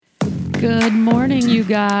Good morning, you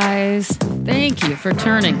guys. Thank you for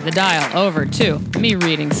turning the dial over to me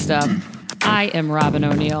reading stuff. I am Robin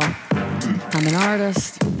O'Neill. I'm an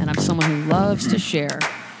artist, and I'm someone who loves to share,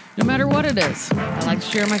 no matter what it is. I like to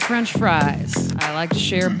share my French fries. I like to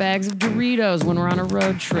share bags of Doritos when we're on a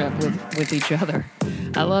road trip with each other.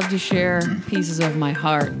 I love to share pieces of my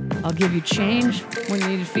heart. I'll give you change when you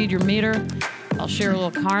need to feed your meter. I'll share a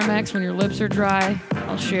little Carmex when your lips are dry.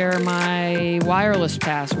 I'll share my wireless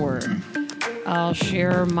password. I'll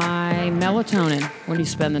share my melatonin when you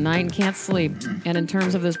spend the night and can't sleep. And in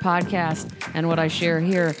terms of this podcast and what I share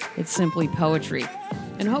here, it's simply poetry.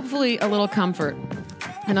 And hopefully a little comfort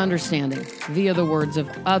and understanding via the words of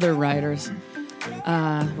other writers.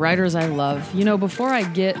 Writers I love. You know, before I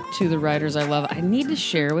get to the writers I love, I need to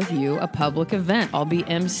share with you a public event I'll be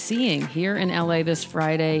emceeing here in LA this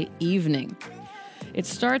Friday evening. It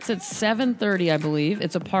starts at 7:30, I believe.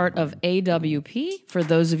 It's a part of AWP. For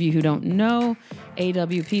those of you who don't know,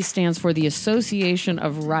 AWP stands for the Association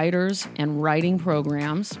of Writers and Writing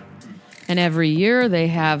Programs. And every year they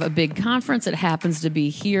have a big conference. It happens to be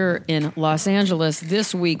here in Los Angeles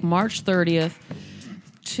this week, March 30th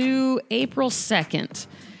to April 2nd.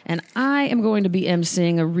 And I am going to be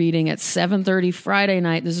emceeing a reading at 7:30 Friday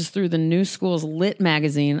night. This is through the New School's Lit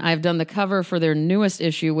magazine. I've done the cover for their newest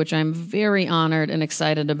issue, which I'm very honored and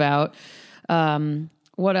excited about.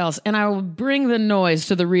 What else? And I will bring the noise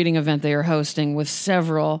to the reading event they are hosting with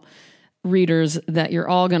several readers that you're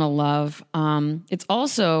all going to love. It's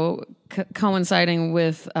also coinciding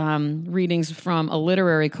with readings from a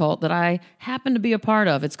literary cult that I happen to be a part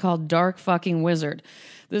of. It's called Dark Fucking Wizard.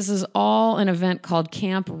 This is all an event called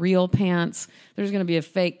Camp Real Pants. There's going to be a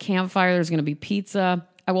fake campfire. There's going to be pizza.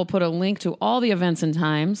 I will put a link to all the events and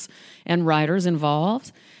times and writers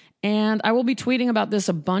involved. And I will be tweeting about this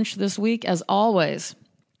a bunch this week, as always.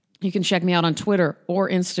 You can check me out on Twitter or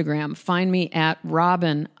Instagram. Find me at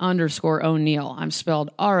Robin_O'Neill. I'm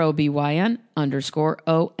spelled ROBYN_ONEIL.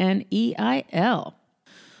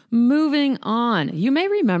 Moving on. You may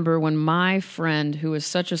remember when my friend, who is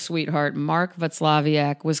such a sweetheart, Mark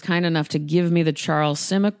Václaviak, was kind enough to give me the Charles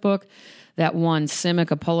Simic book that won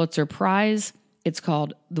Simic a Pulitzer Prize. It's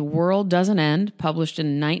called The World Doesn't End, published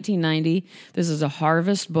in 1990. This is a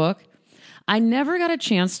Harvest book. I never got a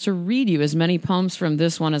chance to read you as many poems from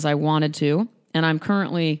this one as I wanted to, and I'm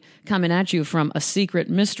currently coming at you from a secret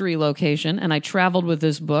mystery location, and I traveled with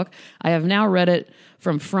this book. I have now read it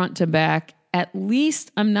from front to back at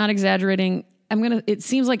least, I'm not exaggerating, it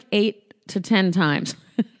seems like 8 to 10 times.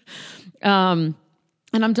 And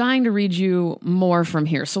I'm dying to read you more from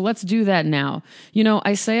here. So let's do that now. You know,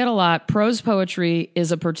 I say it a lot, prose poetry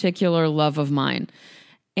is a particular love of mine.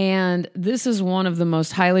 And this is one of the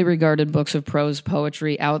most highly regarded books of prose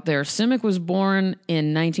poetry out there. Simic was born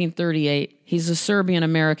in 1938. He's a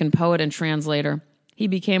Serbian-American poet and translator. He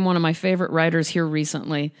became one of my favorite writers here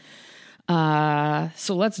recently.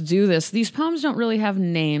 So let's do this. These poems don't really have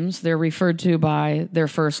names. They're referred to by their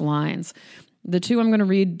first lines. The two I'm going to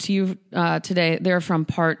read to you today, they're from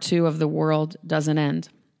part 2 of The World Doesn't End.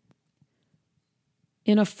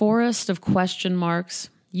 In a forest of question marks,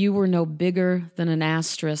 you were no bigger than an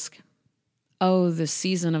asterisk. Oh, the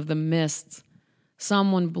season of the mists.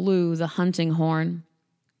 Someone blew the hunting horn.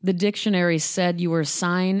 The dictionary said you were a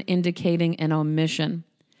sign indicating an omission.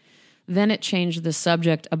 Then it changed the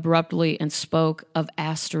subject abruptly and spoke of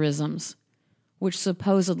asterisms, which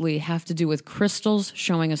supposedly have to do with crystals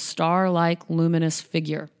showing a star-like luminous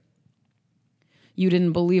figure. You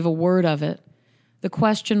didn't believe a word of it. The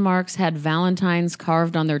question marks had valentines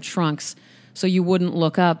carved on their trunks so you wouldn't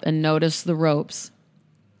look up and notice the ropes.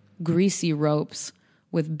 Greasy ropes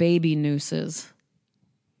with baby nooses.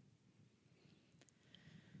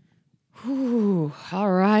 Whew,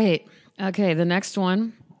 all right. Okay, the next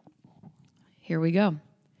one. Here we go.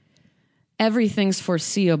 Everything's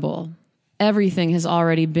foreseeable. Everything has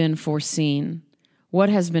already been foreseen. What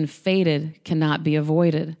has been fated cannot be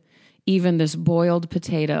avoided. Even this boiled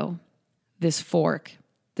potato, this fork,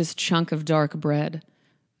 this chunk of dark bread,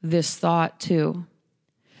 this thought too.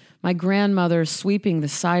 My grandmother sweeping the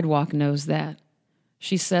sidewalk knows that.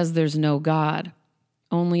 She says there's no God,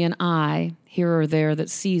 only an eye here or there that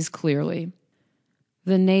sees clearly.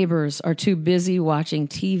 The neighbors are too busy watching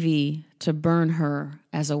TV to burn her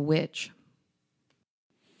as a witch.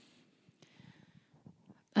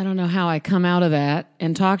 I don't know how I come out of that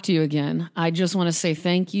and talk to you again. I just want to say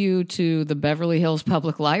thank you to the Beverly Hills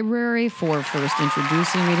Public Library for first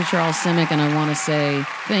introducing me to Charles Simic, and I want to say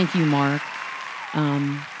thank you, Mark,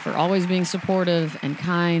 for always being supportive and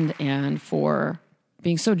kind and for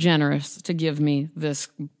being so generous to give me this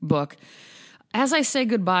book. As I say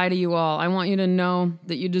goodbye to you all, I want you to know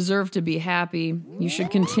that you deserve to be happy. You should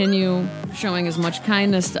continue showing as much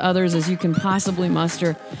kindness to others as you can possibly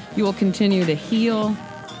muster. You will continue to heal,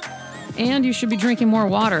 and you should be drinking more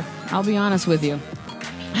water. I'll be honest with you.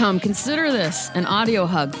 Consider this an audio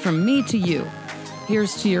hug from me to you.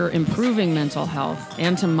 Here's to your improving mental health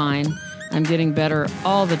and to mine. I'm getting better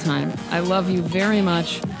all the time. I love you very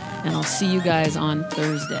much, and I'll see you guys on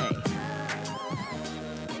Thursday.